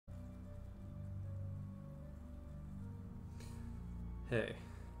Hey.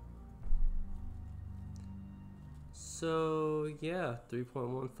 So, yeah,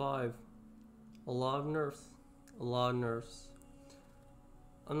 3.15. A lot of nerfs. A lot of nerfs.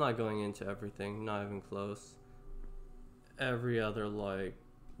 I'm not going into everything, not even close. Every other, like,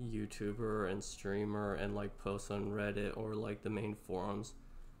 YouTuber and streamer and, like, posts on Reddit or, like, the main forums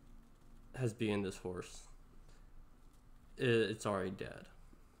has beaten this horse. It's already dead.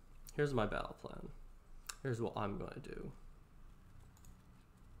 Here's my battle plan. Here's what I'm going to do.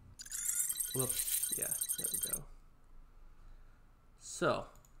 Whoops. Yeah, there we go. So,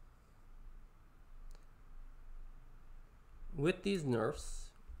 with these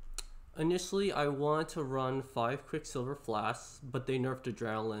nerfs, initially I wanted to run 5 Quicksilver Flasks, but they nerfed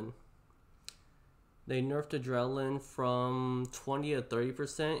Adrenaline. They nerfed Adrenaline from 20 to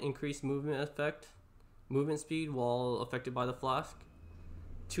 30% increased movement speed while affected by the flask,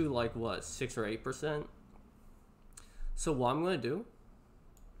 to like what, 6 or 8%. So what I'm going to do,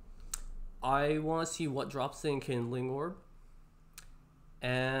 I want to see what drops the Enkindling Orb,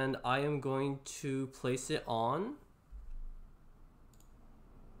 and I am going to place it on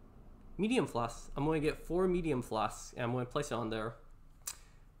medium flasks. I'm going to get 4 medium flasks and I'm going to place it on there.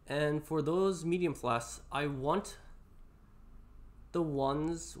 And for those medium flasks, I want the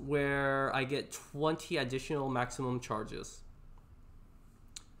ones where I get 20 additional maximum charges.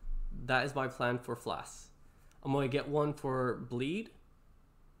 That is my plan for flasks. I'm going to get one for Bleed,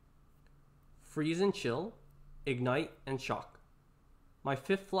 Freeze and Chill, Ignite, and Shock. My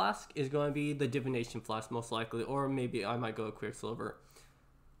 5th flask is going to be the Divination Flask, most likely, or maybe I might go Quicksilver.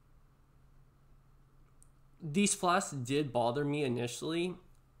 These flasks did bother me initially.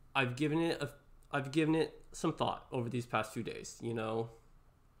 I've given it some thought over these past few days, you know.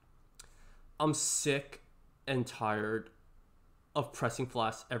 I'm sick and tired of pressing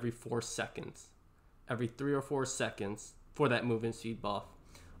flasks every 4 seconds. Every 3 or 4 seconds for that movement speed buff.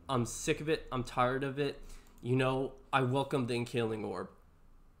 I'm sick of it. I'm tired of it. You know, I welcome the Enkindling Orb.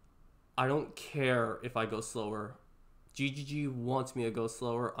 I don't care if I go slower. GGG wants me to go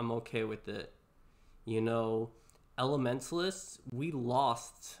slower. I'm okay with it. You know, Elementalists, we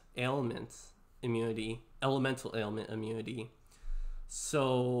lost elemental ailment immunity.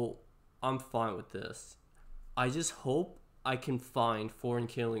 So I'm fine with this. I just hope I can find 4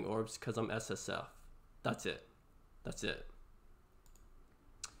 Enkindling Orbs because I'm SSF. That's it. That's it.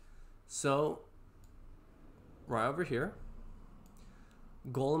 So, right over here,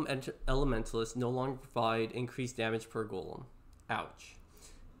 Golem Elementalists no longer provide increased damage per Golem. Ouch.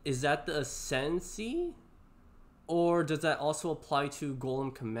 Is that the Ascendancy? Or does that also apply to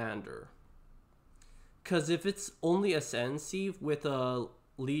Golem Commander? Because if it's only Ascendancy with a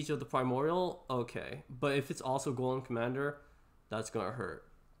Liege of the Primordial, okay. But if it's also Golem Commander, that's going to hurt.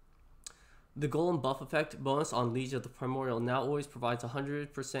 The Golem buff effect bonus on Liege of the Primordial now always provides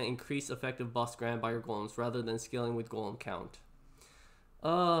 100% increased effective buffs granted by your golems rather than scaling with golem count.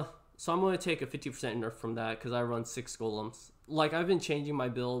 So I'm going to take a 50% nerf from that because I run 6 golems. Like, I've been changing my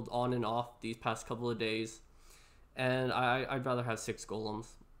build on and off these past couple of days, and I'd rather have 6 golems.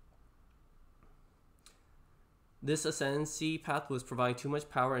 This Ascendancy path was providing too much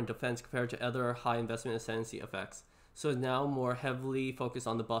power and defense compared to other high investment Ascendancy effects, so it's now more heavily focused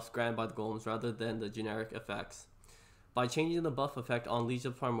on the buffs granted by the golems rather than the generic effects. By changing the buff effect on Liege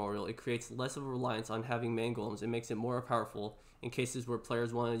of Primordial, it creates less of a reliance on having main golems and makes it more powerful in cases where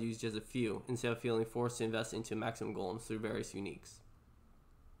players want to use just a few, instead of feeling forced to invest into maximum golems through various uniques.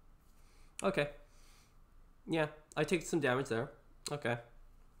 Okay. Yeah, I take some damage there. Okay.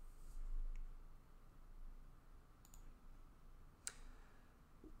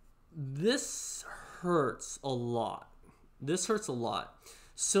 This hurts a lot. This hurts a lot.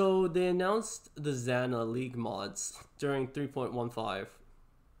 So they announced the Xana League mods during 3.15.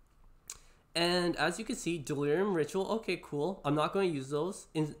 And as you can see, Delirium Ritual, okay, cool. I'm not going to use those.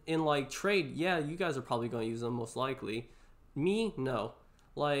 In like trade, yeah, you guys are probably going to use them most likely. Me, no.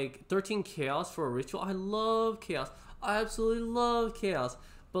 Like 13 Chaos for a Ritual, I love Chaos. I absolutely love Chaos.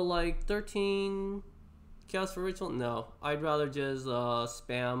 But like 13 Chaos for Ritual, no. I'd rather just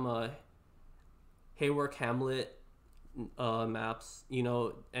spam Haywork Hamlet maps, you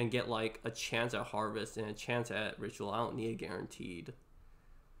know, and get like a chance at Harvest and a chance at Ritual. I don't need a guaranteed.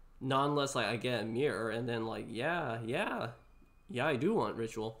 Not unless like I get a mirror and then like yeah I do want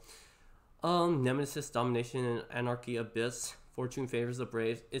Ritual. Nemesis, Domination, and Anarchy, Abyss, Fortune Favors the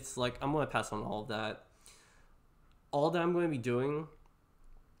Brave. It's like I'm gonna pass on all of that. All that I'm going to be doing,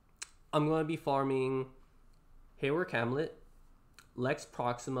 I'm going to be farming Haywork Hamlet, Lex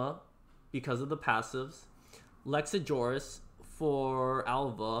Proxima because of the passives, Lexajoris for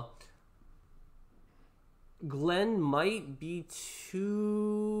Alva, Glen might be too.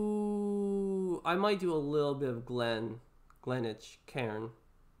 I might do a little bit of Glenage, Cairn,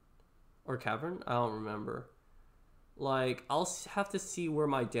 or Cavern. I don't remember. Like, I'll have to see where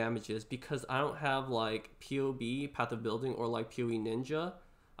my damage is because I don't have like POB, Path of Building, or like PoE Ninja.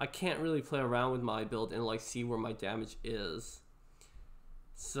 I can't really play around with my build and like see where my damage is.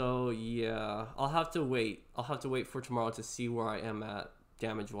 So yeah, I'll have to wait. I'll have to wait for tomorrow to see where I am at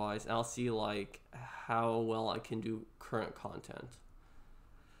damage wise, and I'll see like how well I can do current content.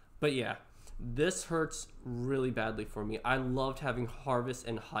 But yeah, this hurts really badly for me. I loved having Harvest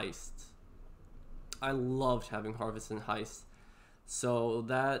and Heist. So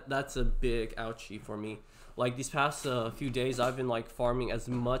that's a big ouchie for me. Like these past few days, I've been like farming as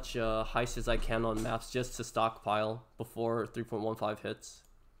much Heist as I can on maps just to stockpile before 3.15 hits.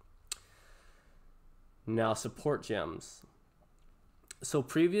 Now support gems. So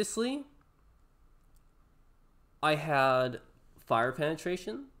previously, I had Fire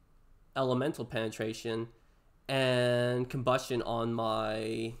Penetration, Elemental Penetration, and Combustion on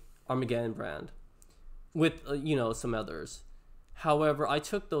my Armageddon brand, with you know, some others. However, I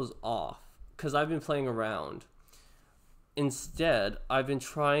took those off because I've been playing around. Instead, I've been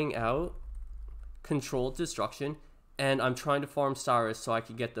trying out Controlled Destruction, and I'm trying to farm Cyrus so I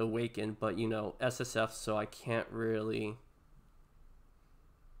could get the Awaken, but you know, SSF, so I can't really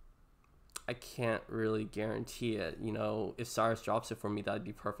guarantee it. You know, if Cyrus drops it for me, that'd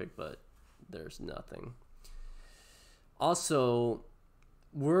be perfect, but there's nothing. Also,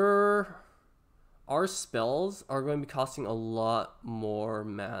 our spells are going to be costing a lot more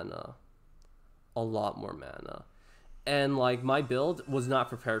mana. And like my build was not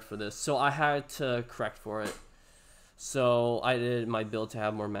prepared for this, so I had to correct for it. So I did my build to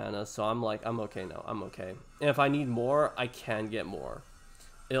have more mana, so I'm like, I'm okay now, I'm okay. And if I need more, I can get more.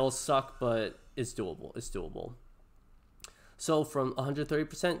 It'll suck, but it's doable. So from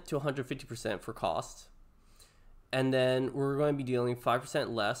 130% to 150% for cost. And then we're going to be dealing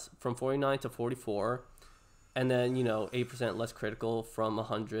 5% less from 49 to 44. And then, you know, 8% less critical from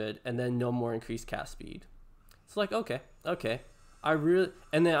 100. And then no more increased cast speed. It's like, okay.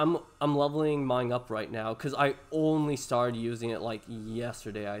 And then I'm leveling mine up right now because I only started using it like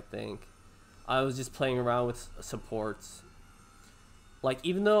yesterday, I think. I was just playing around with supports. Like,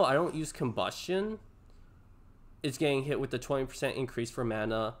 even though I don't use Combustion, it's getting hit with the 20% increase for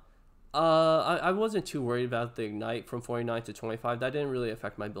mana. I wasn't too worried about the Ignite from 49 to 25. That didn't really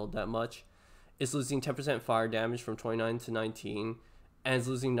affect my build that much. It's losing 10% fire damage from 29 to 19. And it's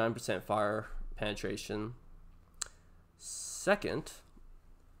losing 9% fire penetration. Second,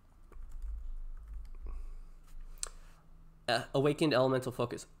 Awakened Elemental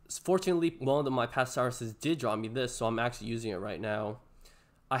Focus. Fortunately, one of my past Cyruses did draw me this, so I'm actually using it right now.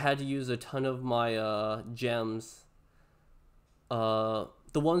 I had to use a ton of my gems. The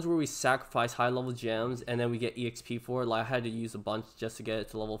ones where we sacrifice high level gems and then we get EXP for it. Like I had to use a bunch just to get it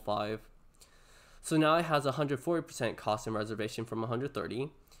to level 5. So now it has 140% cost and reservation from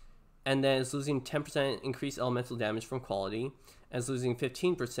 130. And then it's losing 10% increased elemental damage from quality. And it's losing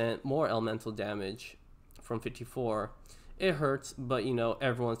 15% more elemental damage from 54. It hurts, but you know,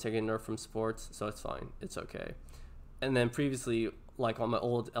 everyone's taking a nerf from sports, so it's fine. It's okay. And then previously, like on my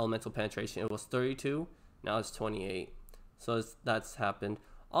old elemental penetration, it was 32. Now it's 28. So that's happened.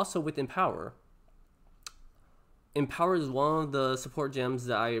 Also with Empower. Empower is one of the support gems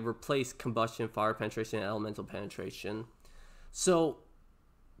that I replaced Combustion, Fire Penetration, and Elemental Penetration. So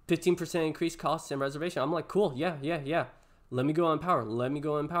 15% increased costs and reservation. I'm like, cool, yeah. Let me go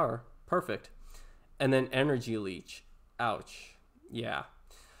Empower. Perfect. And then Energy Leech. Ouch. Yeah.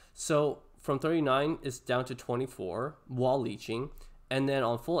 So from 39, it's down to 24 while leeching. And then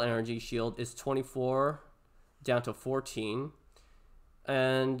on full energy shield, it's 24 down to 14.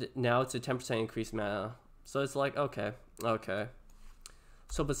 And now it's a 10% increased mana. So it's like, okay.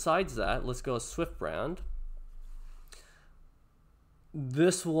 So besides that, let's go Swift Brand.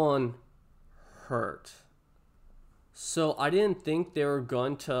 This one hurt. So I didn't think they were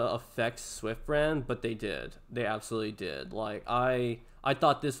going to affect Swift Brand, but they did. They absolutely did. Like I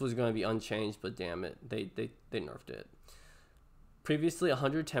thought this was going to be unchanged, but damn it, they nerfed it. Previously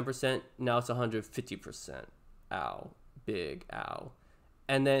 110%, now it's 150%. Ow, big ow.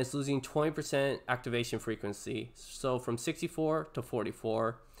 And then it's losing 20% activation frequency. So from 64 to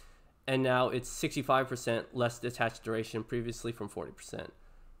 44. And now it's 65% less detached duration, previously from 40%.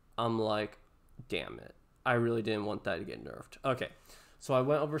 I'm like, damn it. I really didn't want that to get nerfed. Okay, so I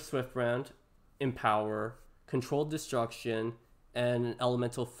went over Swift Brand, Empower, Controlled Destruction, and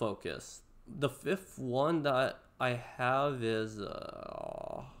Elemental Focus. The fifth one that I have is...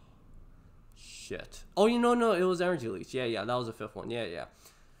 shit. Oh, you know, no, it was Energy Leech. Yeah, that was the 5th one. Yeah.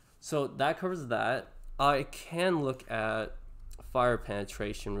 So that covers that. I can look at Fire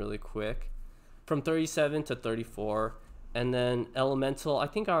Penetration really quick. From 37 to 34. And then Elemental, I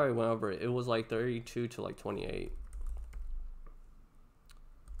think I already went over it. It was like 32 to like 28.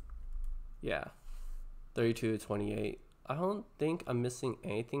 Yeah. 32 to 28. I don't think I'm missing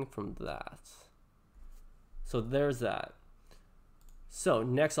anything from that. So there's that. So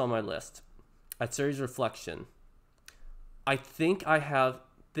next on my list, at Series Reflection, I think I have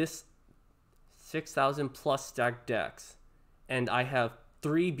this 6,000 plus stacked decks, and I have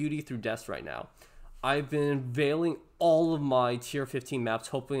 3 Beauty Through Deaths right now. I've been veiling all of my tier 15 maps,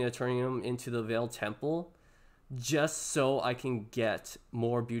 hoping to turn them into the Veiled Temple, just so I can get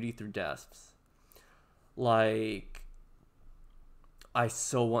more Beauty Through Deaths. Like, I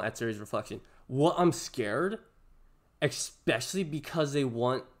so want at Series Reflection. What I'm scared, especially because they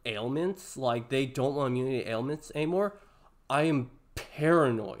want ailments, like they don't want immunity to ailments anymore. I am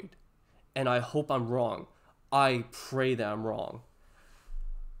paranoid, and I hope I'm wrong. I pray that I'm wrong.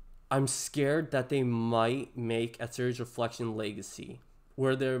 I'm scared that they might make a Series Reflection Legacy,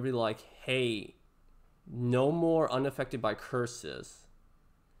 where they'll be like, hey, no more unaffected by curses.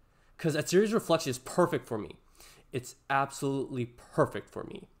 Because a Series Reflection is perfect for me. It's absolutely perfect for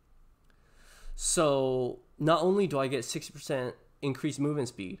me. So not only do I get 60% increased movement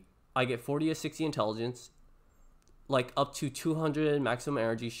speed, I get 40 to 60 intelligence, like up to 200 maximum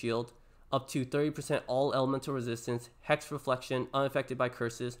energy shield, up to 30% all elemental resistance, hex reflection, unaffected by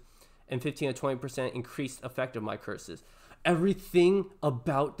curses, and 15 to 20% increased effect of my curses. Everything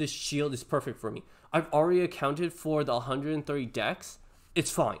about this shield is perfect for me. I've already accounted for the 130 decks.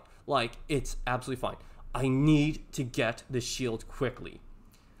 It's fine. Like, it's absolutely fine. I need to get this shield quickly.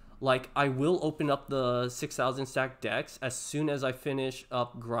 Like, I will open up the 6,000 stack decks as soon as I finish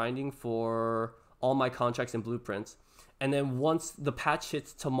up grinding for all my contracts and blueprints. And then once the patch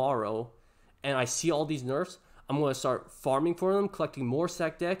hits tomorrow and I see all these nerfs, I'm going to start farming for them, collecting more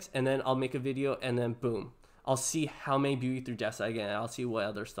stack decks, and then I'll make a video, and then boom. I'll see how many Beauty Through Deaths I get, and I'll see what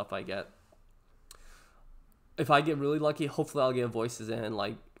other stuff I get. If I get really lucky, hopefully I'll get voices and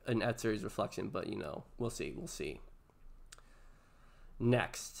like an Ed Series Reflection, but you know, we'll see.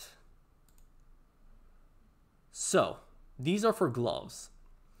 Next. So, these are for gloves.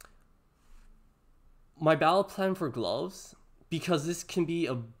 My battle plan for gloves, because this can be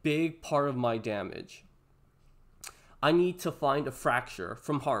a big part of my damage, I need to find a fracture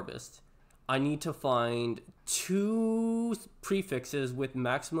from Harvest. I need to find 2 prefixes with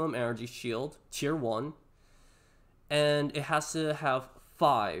maximum energy shield, tier 1, and it has to have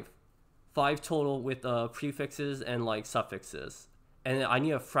 5 total with prefixes and like suffixes, and I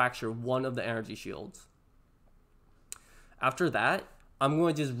need to fracture 1 of the energy shields. After that, I'm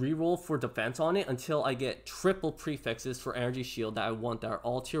going to just reroll for defense on it until I get triple prefixes for energy shield that I want that are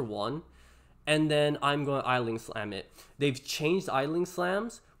all tier 1. And then I'm going to Idling Slam it. They've changed Idling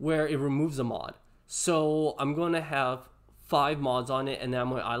Slams where it removes a mod. So I'm going to have 5 mods on it, and then I'm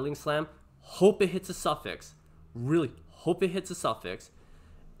going to Idling Slam. Hope it hits a suffix. Really hope it hits a suffix.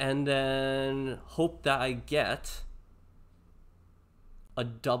 And then hope that I get a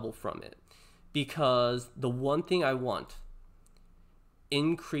double from it. Because the one thing I want,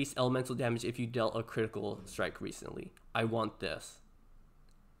 increase elemental damage if you dealt a critical strike recently. I want this.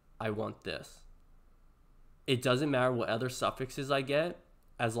 It doesn't matter what other suffixes I get,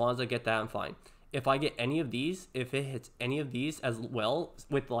 as long as I get that, I'm fine. If I get any of these, if it hits any of these as well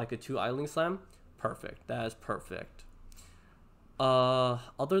with like a 2 Idling Slam, perfect. That is perfect.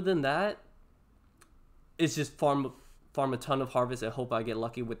 Other than that, it's just farm a ton of Harvest and hope I get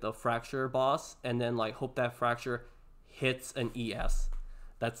lucky with the Fracture boss, and then like hope that Fracture hits an ES.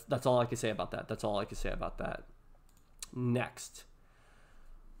 That's all I can say about that. Next.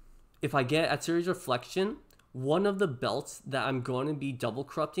 If I get at Series Reflection, one of the belts that I'm going to be double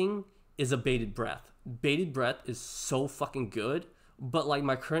corrupting is a Bated Breath. Bated Breath is so fucking good, but like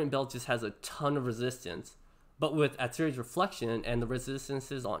my current belt just has a ton of resistance. But with at Series Reflection and the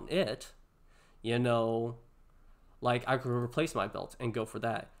resistances on it, you know, like I could replace my belt and go for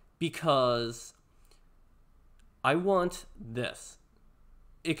that. Because I want this.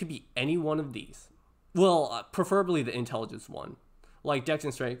 It could be any one of these. Well, preferably the intelligence one. Like Dex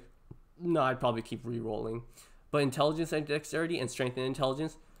and Strength. No, I'd probably keep re-rolling. But intelligence and dexterity and strength and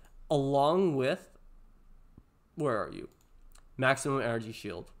intelligence, along with, where are you? Maximum energy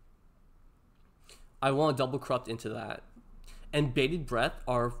shield. I want to double corrupt into that. And Bated Breath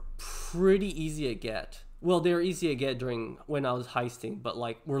are pretty easy to get. Well, they're easy to get during when I was heisting, but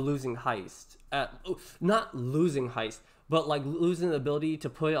like we're losing heist. Not losing heist, but like losing the ability to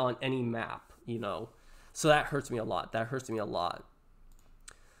put it on any map. you know. So that hurts me a lot. That hurts me a lot.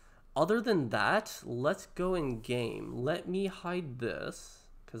 Other than that, let's go in game. Let me hide this,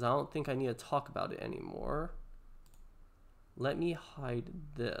 because I don't think I need to talk about it anymore. Let me hide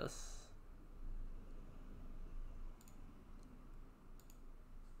this.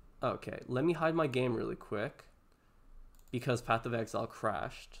 Okay, let me hide my game really quick, because Path of Exile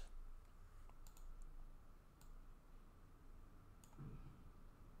crashed.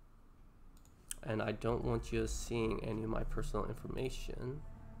 And I don't want you seeing any of my personal information.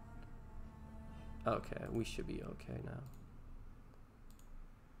 Okay, we should be okay now.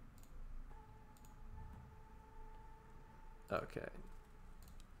 Okay.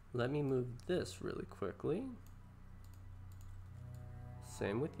 Let me move this really quickly.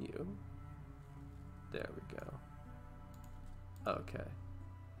 Same with you. There we go. Okay.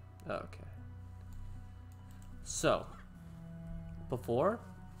 Okay. So, before,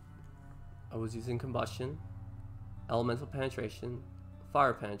 I was using combustion, elemental penetration,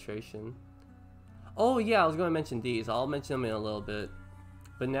 fire penetration. Oh yeah, I was going to mention these. I'll mention them in a little bit.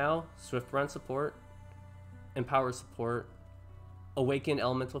 But now, Swift Brand support, Empower support, Awaken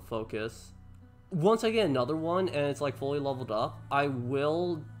Elemental Focus. Once I get another one and it's like fully leveled up, I'm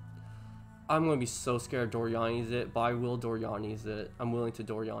going to be so scared Doriani's it, but I will Doriani's it. I'm willing to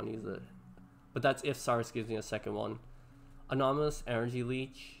Doriani's it. But that's if Cyrus gives me a second one. Anomalous Energy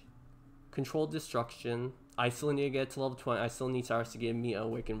Leech, Controlled Destruction. I still need to get to level 20. I still need Cyrus to give me an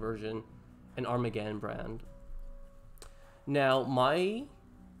Awakened version. An Armageddon brand. Now, my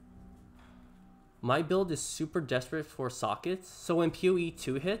build is super desperate for sockets. So when PoE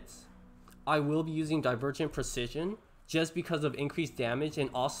 2 hits, I will be using Divergent Precision just because of increased damage, and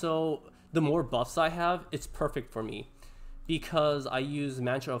also the more buffs I have, it's perfect for me because I use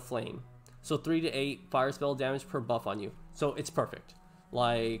Mantra of Flame. So 3 to 8 fire spell damage per buff on you. So it's perfect.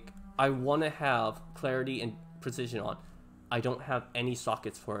 Like, I want to have Clarity and Precision on. I don't have any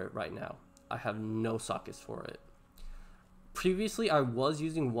sockets for it right now. I have no sockets for it. Previously, I was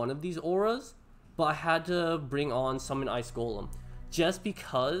using one of these auras, but I had to bring on Summon Ice Golem just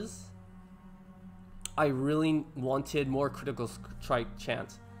because I really wanted more critical strike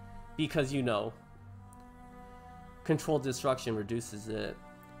chance, because you know, Controlled Destruction reduces it.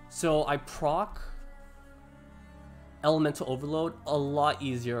 So I proc Elemental Overload a lot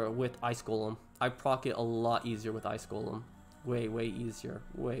easier with Ice Golem. I proc it a lot easier with Ice Golem. Way easier.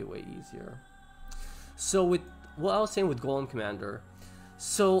 Way easier. So with what I was saying with Golem Commander,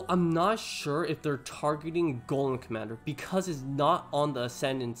 so I'm not sure if they're targeting Golem Commander because it's not on the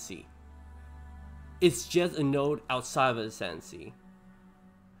Ascendancy. It's just a node outside of the Ascendancy.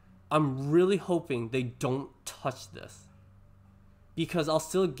 I'm really hoping they don't touch this, because I'll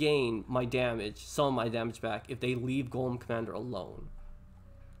still gain my damage, some of my damage back, if they leave Golem Commander alone.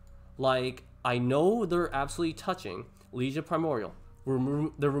 Like, I know they're absolutely touching Legion Primordial.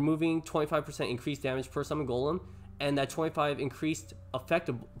 They're removing 25% increased damage per summon golem, and that 25 increased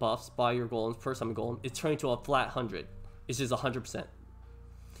effective buffs by your golems per summon golem is turning to a flat 100. It's just 100%.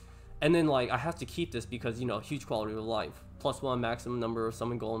 And then, like, I have to keep this because, you know, huge quality of life. +1 maximum number of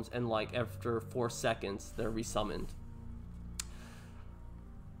summon golems, and like after 4 seconds, they're resummoned.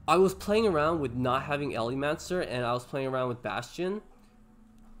 I was playing around with not having Elementalist, and I was playing around with Bastion.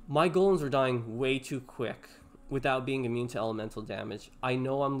 My golems were dying way too quick without being immune to elemental damage. I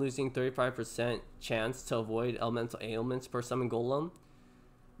know I'm losing 35% chance to avoid elemental ailments per summon golem,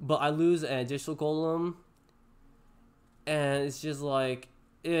 but I lose an additional golem, and it's just like,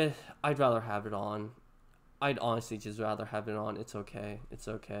 I'd rather have it on. I'd honestly just rather have it on. It's okay. It's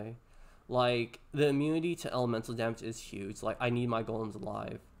okay. Like, the immunity to elemental damage is huge. Like, I need my golems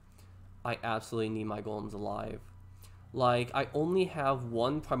alive. I absolutely need my golems alive. Like, I only have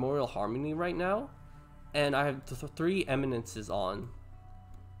 1 Primordial Harmony right now, and I have 3 Eminences on.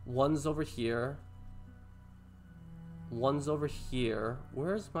 One's over here. One's over here.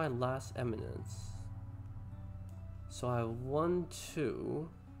 Where's my last Eminence? So I have 1, 2,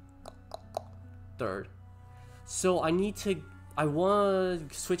 3rd. So I want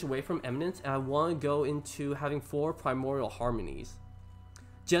to switch away from Eminence, and I want to go into having 4 Primordial Harmonies.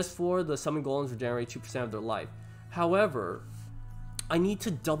 Just for the summon golems regenerate 2% of their life. However, I need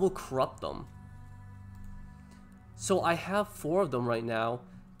to double corrupt them. So I have 4 of them right now,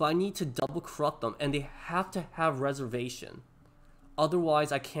 but I need to double corrupt them, and they have to have reservation.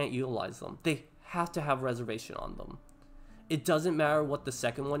 Otherwise, I can't utilize them. They have to have reservation on them. It doesn't matter what the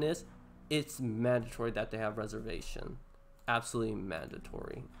second one is. It's mandatory that they have reservation. Absolutely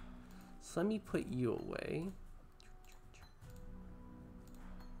mandatory. So let me put you away.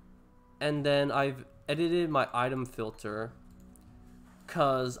 And then I've edited my item filter,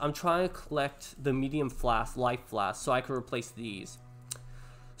 because I'm trying to collect the medium flask, life flask, so I can replace these.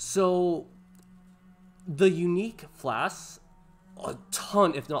 So the unique flasks, a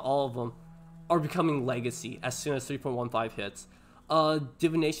ton, if not all of them, are becoming legacy as soon as 3.15 hits.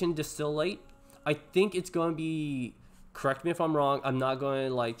 Divination Distillate, I think it's going to be, correct me if I'm wrong, I'm not going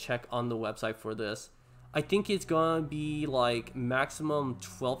to like check on the website for this. I think it's going to be like maximum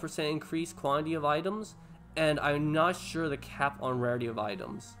 12% increased quantity of items, and I'm not sure the cap on rarity of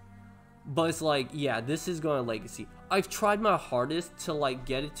items. But it's like, yeah, this is going to legacy. I've tried my hardest to like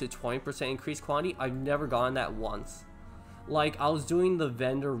get it to 20% increased quantity. I've never gotten that once. Like, I was doing the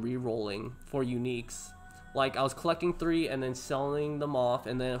vendor re-rolling for uniques. Like, I was collecting 3 and then selling them off,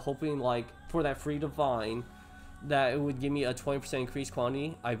 and then hoping like for that free divine that it would give me a 20% increased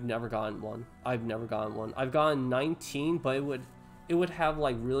quantity. I've never gotten one. I've gotten 19, but it would have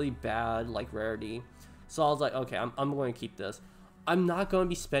like really bad like rarity. So I was like, okay, I'm going to keep this. I'm not going to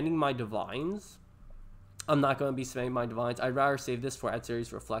be spending my divines. I'd rather save this for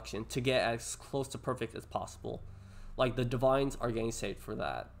Adversary's Reflection to get as close to perfect as possible. Like, the divines are getting saved for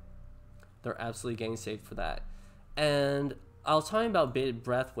that. They're absolutely getting saved for that. And I was talking about Bated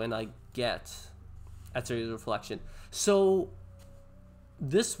Breath when I get Adversary's Reflection. So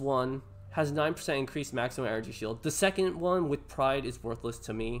this one has 9% increased maximum energy shield. The second one with Pride is worthless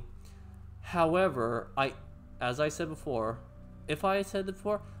to me. However, as I said before,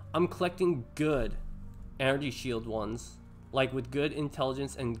 I'm collecting good energy shield ones, like with good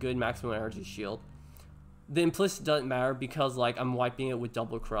intelligence and good maximum energy shield. The implicit doesn't matter because like I'm wiping it with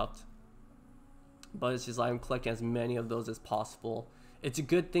double corrupt, but it's just like I'm collecting as many of those as possible. It's a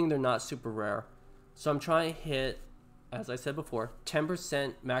good thing they're not super rare. So I'm trying to hit, as I said before,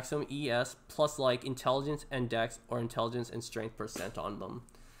 10% maximum ES plus like intelligence and dex, or intelligence and strength % on them.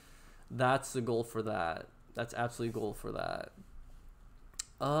 That's the goal for that. That's absolutely goal for that.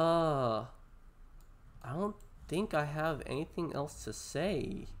 I don't think I have anything else to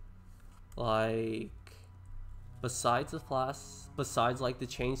say. Like, besides the flasks, besides like the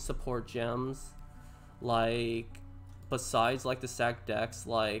change support gems, like besides like the stack decks,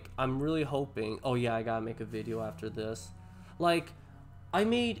 like I'm really hoping, oh yeah, I gotta make a video after this. Like, I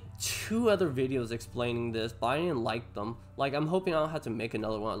made 2 other videos explaining this, but I didn't like them. Like, I'm hoping I don't have to make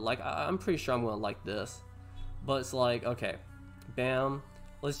another one. Like, I'm pretty sure I'm gonna like this. But it's like, okay, bam,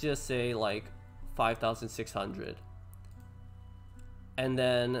 let's just say like 5,600. And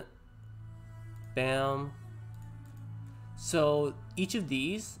then, bam. So, each of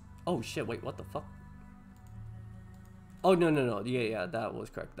these, oh shit, wait, what the fuck? Oh, no, yeah, that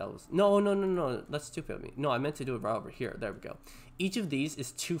was correct. That was, no, that's stupid of me. No, I meant to do it right over here. There we go. Each of these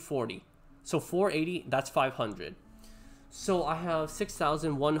is 240. So 480, that's 500. So I have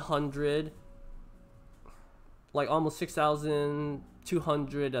 6,100, like almost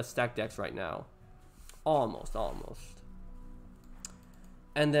 6,200 stack decks right now. Almost.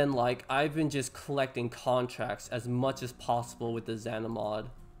 And then like I've been just collecting contracts as much as possible with the Xanamod.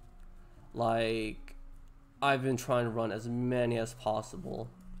 Like, I've been trying to run as many as possible.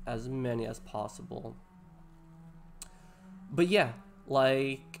 But yeah,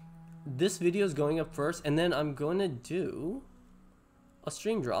 like, this video is going up first, and then I'm going to do a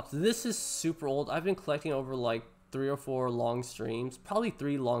stream drop. This is super old. I've been collecting over like 3 or 4 long streams, probably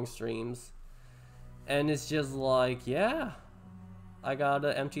 3 long streams. And it's just like, yeah, I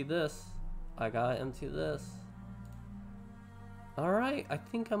gotta empty this. Alright, I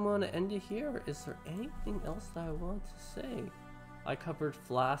think I'm gonna end it here. Is there anything else that I want to say? I covered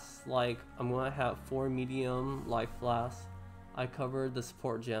flasks, like I'm gonna have 4 medium life flasks. I covered the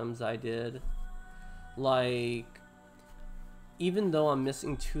support gems I did. Like, even though I'm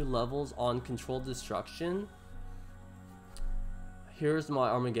missing 2 levels on controlled destruction, here's my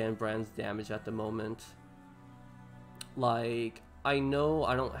Armageddon brand's damage at the moment. Like, I know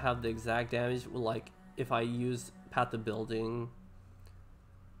I don't have the exact damage, like if I use Path of Building,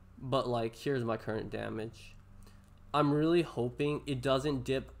 but like here's my current damage. I'm really hoping it doesn't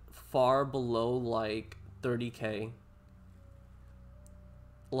dip far below like 30k.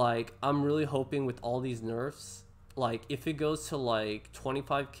 Like, I'm really hoping with all these nerfs, like if it goes to like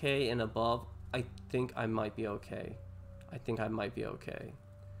 25k and above, I think I might be okay.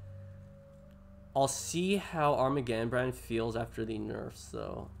 I'll see how Armageddon brand feels after the nerfs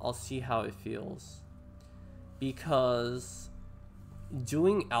though. I'll see how it feels. Because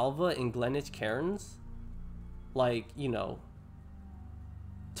doing Alva and Glenage Cairns, like, you know,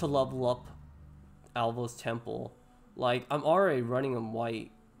 to level up Alva's temple, like I'm already running them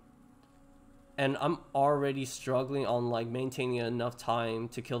white. And I'm already struggling on like maintaining enough time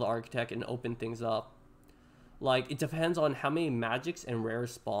to kill the architect and open things up. Like, it depends on how many magics and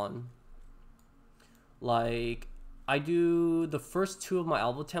rares spawn. Like, I do the first 2 of my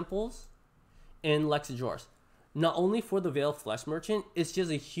Alva Temples in Lexageor's. Not only for the Veiled Flesh Merchant, it's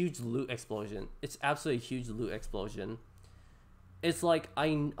just a huge loot explosion. It's absolutely a huge loot explosion. It's like,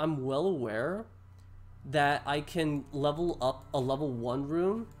 I'm well aware that I can level up a level 1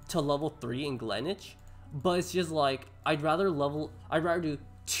 room to level 3 in Greenwich, but it's just like, I'd rather do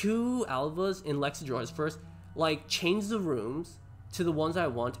 2 Alvas in Lexageor's first, like, change the rooms to the ones I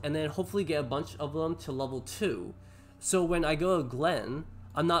want, and then hopefully get a bunch of them to level 2. So when I go to Glen,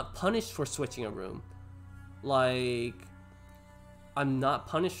 I'm not punished for switching a room. Like, I'm not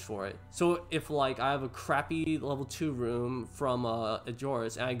punished for it. So if, like, I have a crappy level 2 room from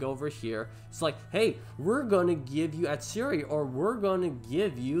Ajora's, and I go over here, it's like, hey, we're gonna give you Atsiri, or we're gonna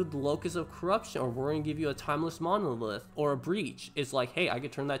give you the Locus of Corruption, or we're gonna give you a Timeless Monolith, or a Breach. It's like, hey, I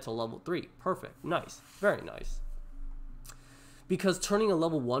could turn that to level 3. Perfect. Nice. Very nice. Because turning a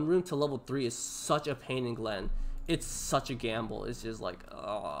level 1 room to level 3 is such a pain in Glen. It's such a gamble. It's just like,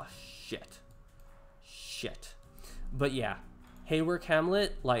 oh, shit. Shit. But yeah. Haywork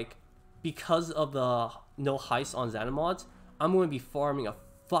Hamlet, like, because of the no heist on Xanamods, I'm going to be farming a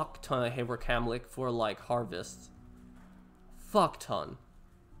fuck ton of Haywork Hamlet for, like, Harvest. Fuck ton.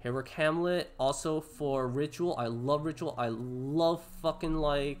 Haywork Hamlet, also for Ritual. I love Ritual. I love fucking,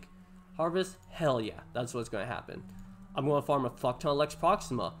 like, Harvest. Hell yeah, that's what's going to happen. I'm going to farm a fuck ton of Lex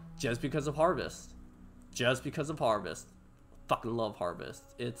Proxima just because of Harvest. Just because of Harvest. Fucking love Harvest.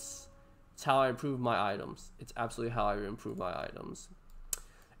 It's how I improve my items. It's absolutely how I improve my items.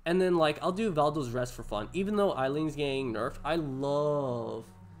 And then, like, I'll do Valdo's Rest for fun. Even though Eileen's getting nerfed, I love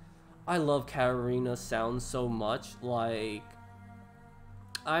Katarina's sound so much. Like,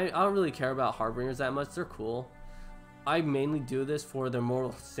 I don't really care about Harbingers that much. They're cool. I mainly do this for the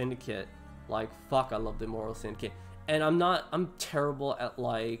Immortal Syndicate. Like, fuck, I love the Immortal Syndicate. And I'm terrible at,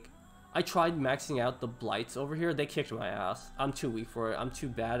 like, I tried maxing out the Blights over here. They kicked my ass. I'm too weak for it. I'm too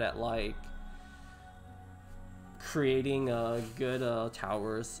bad at, like, creating good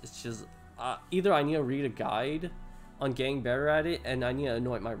towers. It's just, either I need to read a guide on getting better at it, and I need to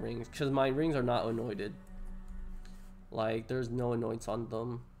anoint my rings, because my rings are not anointed. Like, there's no anoints on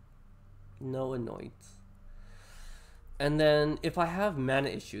them. No anoints. And then, if I have mana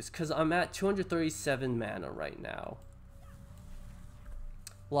issues, because I'm at 237 mana right now.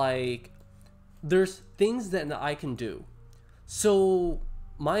 Like, there's things that I can do. So,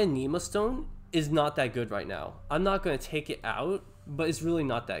 my Anima Stone is not that good right now. I'm not going to take it out, but it's really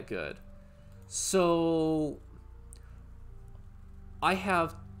not that good. So, I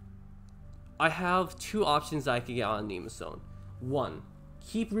have 2 options that I can get on Anima Stone. 1,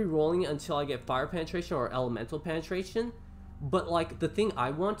 keep re-rolling it until I get Fire Penetration or Elemental Penetration. But, like, the thing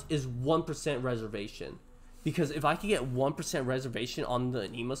I want is 1% reservation. Because if I can get 1% reservation on the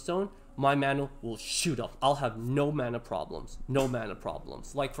Anima Stone, my mana will shoot up. I'll have no mana problems. No mana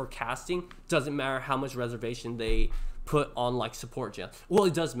problems. Like, for casting, doesn't matter how much reservation they put on, like, support gem. Well,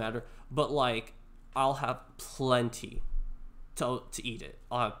 it does matter, but, like, I'll have plenty to eat it.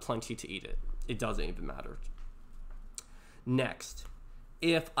 I'll have plenty to eat it. It doesn't even matter. Next,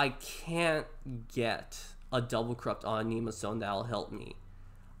 if I can't get a double corrupt on Anima Stone, that'll help me.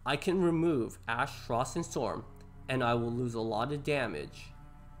 I can remove Ash, Frost, and Storm, and I will lose a lot of damage.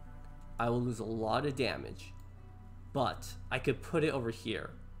 But I could put it over here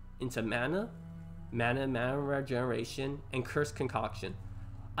into mana regeneration, and curse concoction.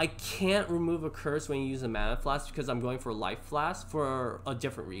 I can't remove a curse when you use a mana flask because I'm going for life flask for a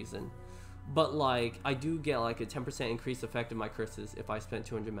different reason. But, like, I do get, like, a 10% increased effect of my curses if I spent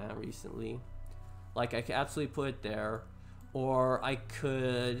 200 mana recently. Like, I could absolutely put it there. Or I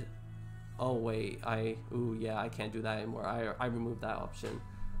could, oh wait, I can't do that anymore. I removed that option.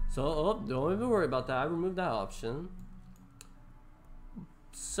 So, don't even worry about that. I removed that option.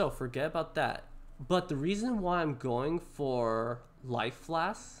 So, forget about that. But the reason why I'm going for Life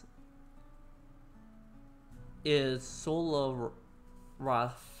Flask is Solo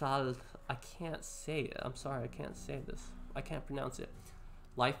Rafal. I can't say it. I'm sorry, I can't say this. I can't pronounce it.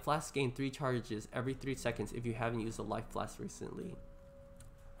 Life Flask gain 3 charges every 3 seconds if you haven't used a Life Flask recently.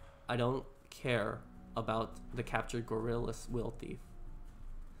 I don't care about the captured Gorillas Will Thief.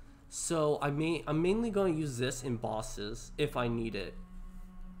 So I'm mainly going to use this in bosses if I need it.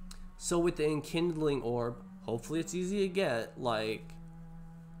 So with the Enkindling Orb, hopefully it's easy to get, like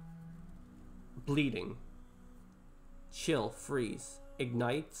Bleeding, Chill, Freeze,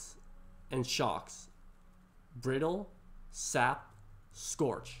 Ignites, and Shocks, Brittle, Sap,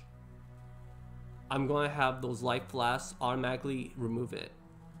 Scorch. I'm going to have those life flasks automatically remove it.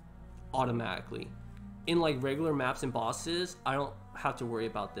 Automatically. in like regular maps and bosses, I don't have to worry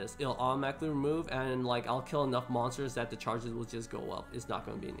about this. It'll automatically remove, and like I'll kill enough monsters that the charges will just go up. It's not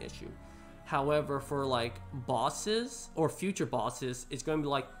going to be an issue. However, for like bosses or future bosses, it's going to be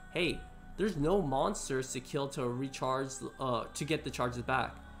like, hey, there's no monsters to kill to recharge, to get the charges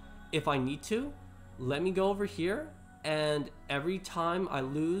back. If I need to, let me go over here, and every time I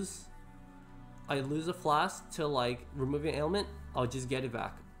lose a flask to like remove an ailment, I'll just get it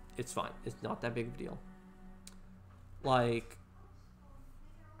back. It's fine. It's not that big of a deal. Like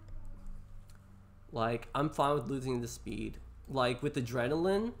I'm fine with losing the speed. Like with the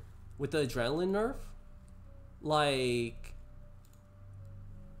adrenaline nerf, like,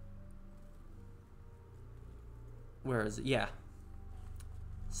 where is it? Yeah.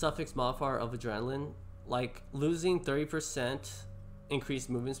 Suffix modifier of adrenaline. Like losing 30% increased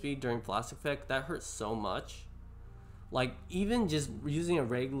movement speed during plastic effect, that hurts so much. Like even just using a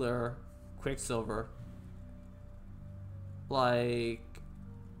regular Quicksilver, like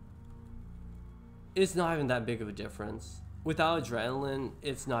it's not even that big of a difference. Without adrenaline,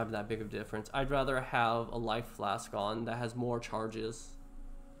 it's not even that big of a difference. I'd rather have a life flask on that has more charges,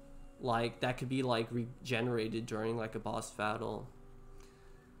 like that could be like regenerated during like a boss battle.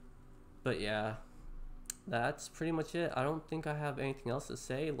 But yeah, that's pretty much it. I don't think I have anything else to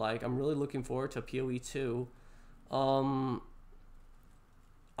say. Like I'm really looking forward to PoE 2. I'm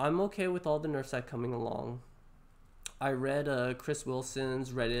okay with all the nerfs that coming along. I read Chris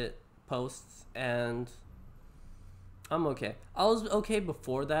Wilson's Reddit posts and I'm okay. I was okay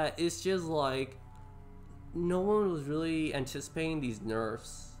before that. It's just like no one was really anticipating these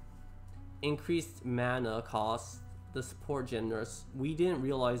nerfs. Increased mana cost, the support gen nerfs. We didn't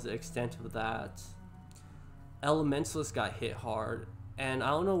realize the extent of that. Elementalist got hit hard, and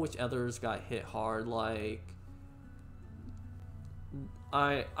I don't know which others got hit hard. Like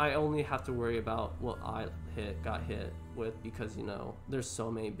I only have to worry about what I got hit with, because you know there's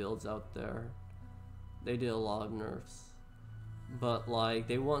so many builds out there. They did a lot of nerfs, but like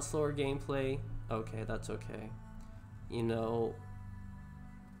they want slower gameplay. Okay, that's okay. You know,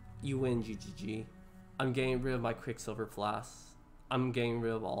 you win, GGG. I'm getting rid of my Quicksilver flasks. I'm getting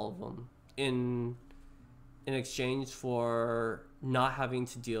rid of all of them in exchange for not having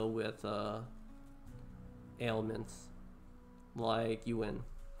to deal with ailments. Like you win.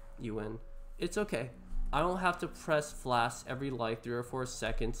 It's okay. I don't have to press flash every like 3 or 4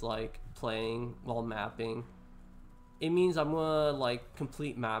 seconds, like playing while mapping. It means I'm gonna like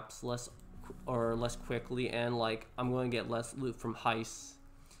complete maps less quickly, and like I'm gonna get less loot from heists.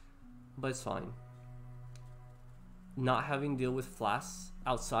 But it's fine. Not having to deal with flasks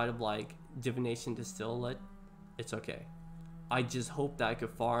outside of like divination distillate, it's okay. I just hope that I could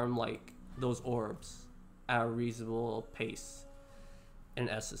farm like those orbs at a reasonable pace in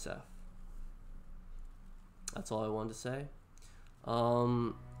SSF. That's all I wanted to say.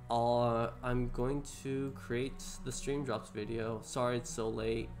 I'm going to create the stream drops video. Sorry it's so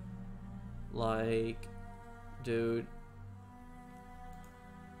late. Like, dude,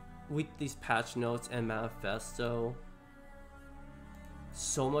 with these patch notes and manifesto,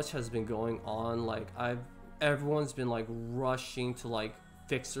 so much has been going on. Like everyone's been like rushing to like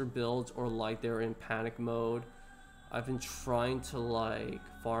fix their builds, or like they're in panic mode. I've been trying to like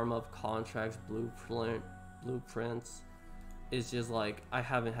farm up contracts, blueprints. It's just like I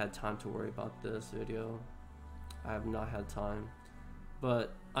haven't had time to worry about this video. I have not had time,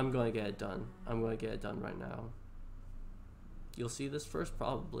 but I'm going to get it done. I'm going to get it done right now. You'll see this first,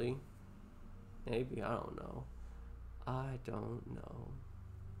 probably. Maybe, I don't know. I don't know.